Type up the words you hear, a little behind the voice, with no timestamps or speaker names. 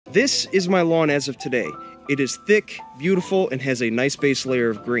This is my lawn as of today. It is thick, beautiful, and has a nice base layer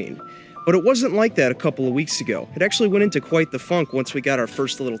of green. But it wasn't like that a couple of weeks ago. It actually went into quite the funk once we got our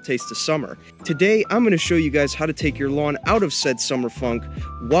first little taste of summer. Today, I'm going to show you guys how to take your lawn out of said summer funk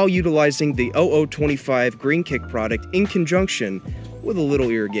while utilizing the 0025 Greene Kick product in conjunction with a little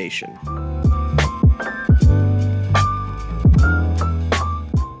irrigation.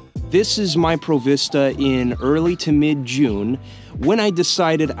 This is my Provista in early to mid-June when I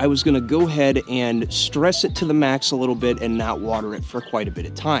decided I was going to go ahead and stress it to the max a little bit and not water it for quite a bit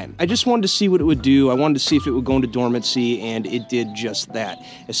of time. I just wanted to see what it would do. I wanted to see if it would go into dormancy, and it did just that,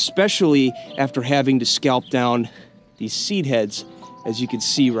 especially after having to scalp down these seed heads, as you can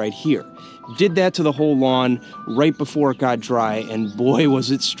see right here. Did that to the whole lawn right before it got dry, and boy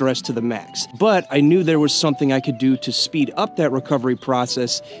was it stressed to the max. But I knew there was something I could do to speed up that recovery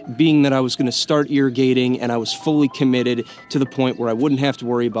process, being that I was going to start irrigating and I was fully committed to the point where I wouldn't have to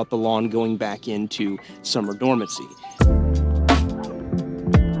worry about the lawn going back into summer dormancy.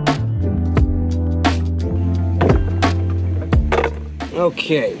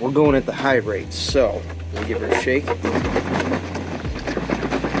 Okay, we're going at the high rate, so we'll give it a shake.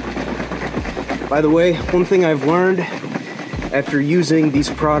 By the way, one thing I've learned after using these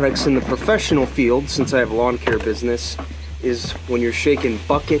products in the professional field, since I have a lawn care business, is when you're shaking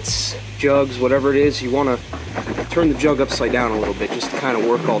buckets, jugs, whatever it is, you want to turn the jug upside down a little bit just to kind of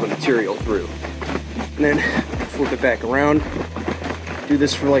work all the material through. And then flip it back around. Do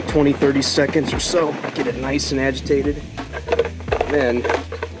this for like 20-30 seconds or so, get it nice and agitated. Then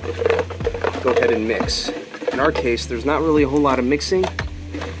go ahead and mix. In our case, there's not really a whole lot of mixing.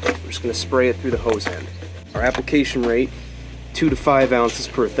 We're just going to spray it through the hose end. Our application rate, 2 to 5 ounces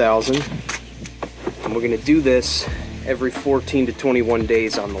per 1,000. And we're going to do this every 14 to 21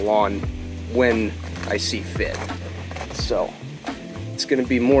 days on the lawn when I see fit. So it's going to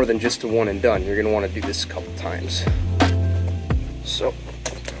be more than just a one and done. You're going to want to do this a couple times. So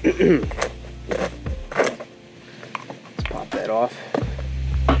let's pop that off.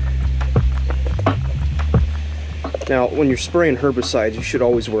 Now, when you're spraying herbicides, you should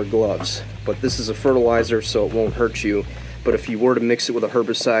always wear gloves, but this is a fertilizer, so it won't hurt you. But if you were to mix it with a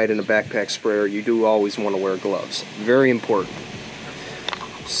herbicide and a backpack sprayer, you do always want to wear gloves. Very important.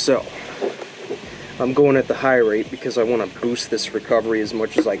 So, I'm going at the high rate because I want to boost this recovery as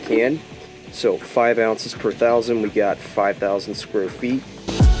much as I can. So, 5 ounces per 1,000, we got 5,000 square feet.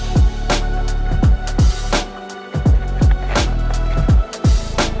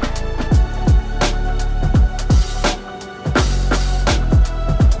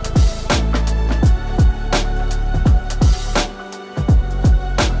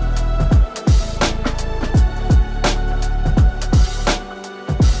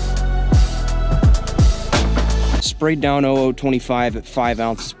 Sprayed down 0025 at 5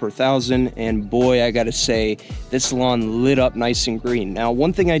 ounces per 1,000, and boy, I gotta say, this lawn lit up nice and green. Now,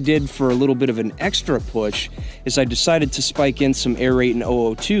 one thing I did for a little bit of an extra push is I decided to spike in some aerate in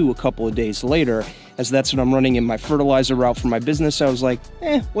 002 a couple of days later, as that's what I'm running in my fertilizer route for my business. I was like,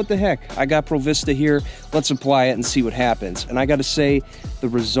 what the heck? I got Provista here, let's apply it and see what happens. And I gotta say, the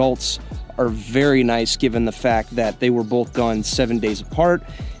results are very nice given the fact that they were both done 7 days apart.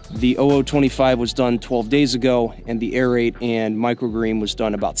 The 0025 was done 12 days ago, and the aerate and microgreen was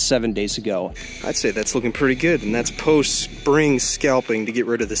done about 7 days ago. I'd say that's looking pretty good, and that's post-spring scalping to get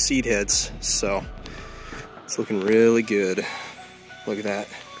rid of the seed heads. So it's looking really good. Look at that.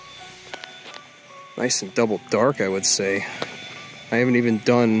 Nice and double dark, I would say. I haven't even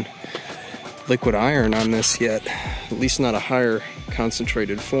done liquid iron on this yet, at least not a higher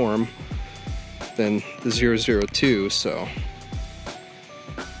concentrated form than the 002, so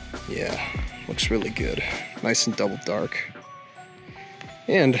yeah, looks really good. Nice and double dark.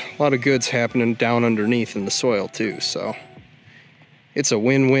 And a lot of good's happening down underneath in the soil too, so it's a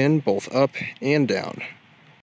win-win both up and down.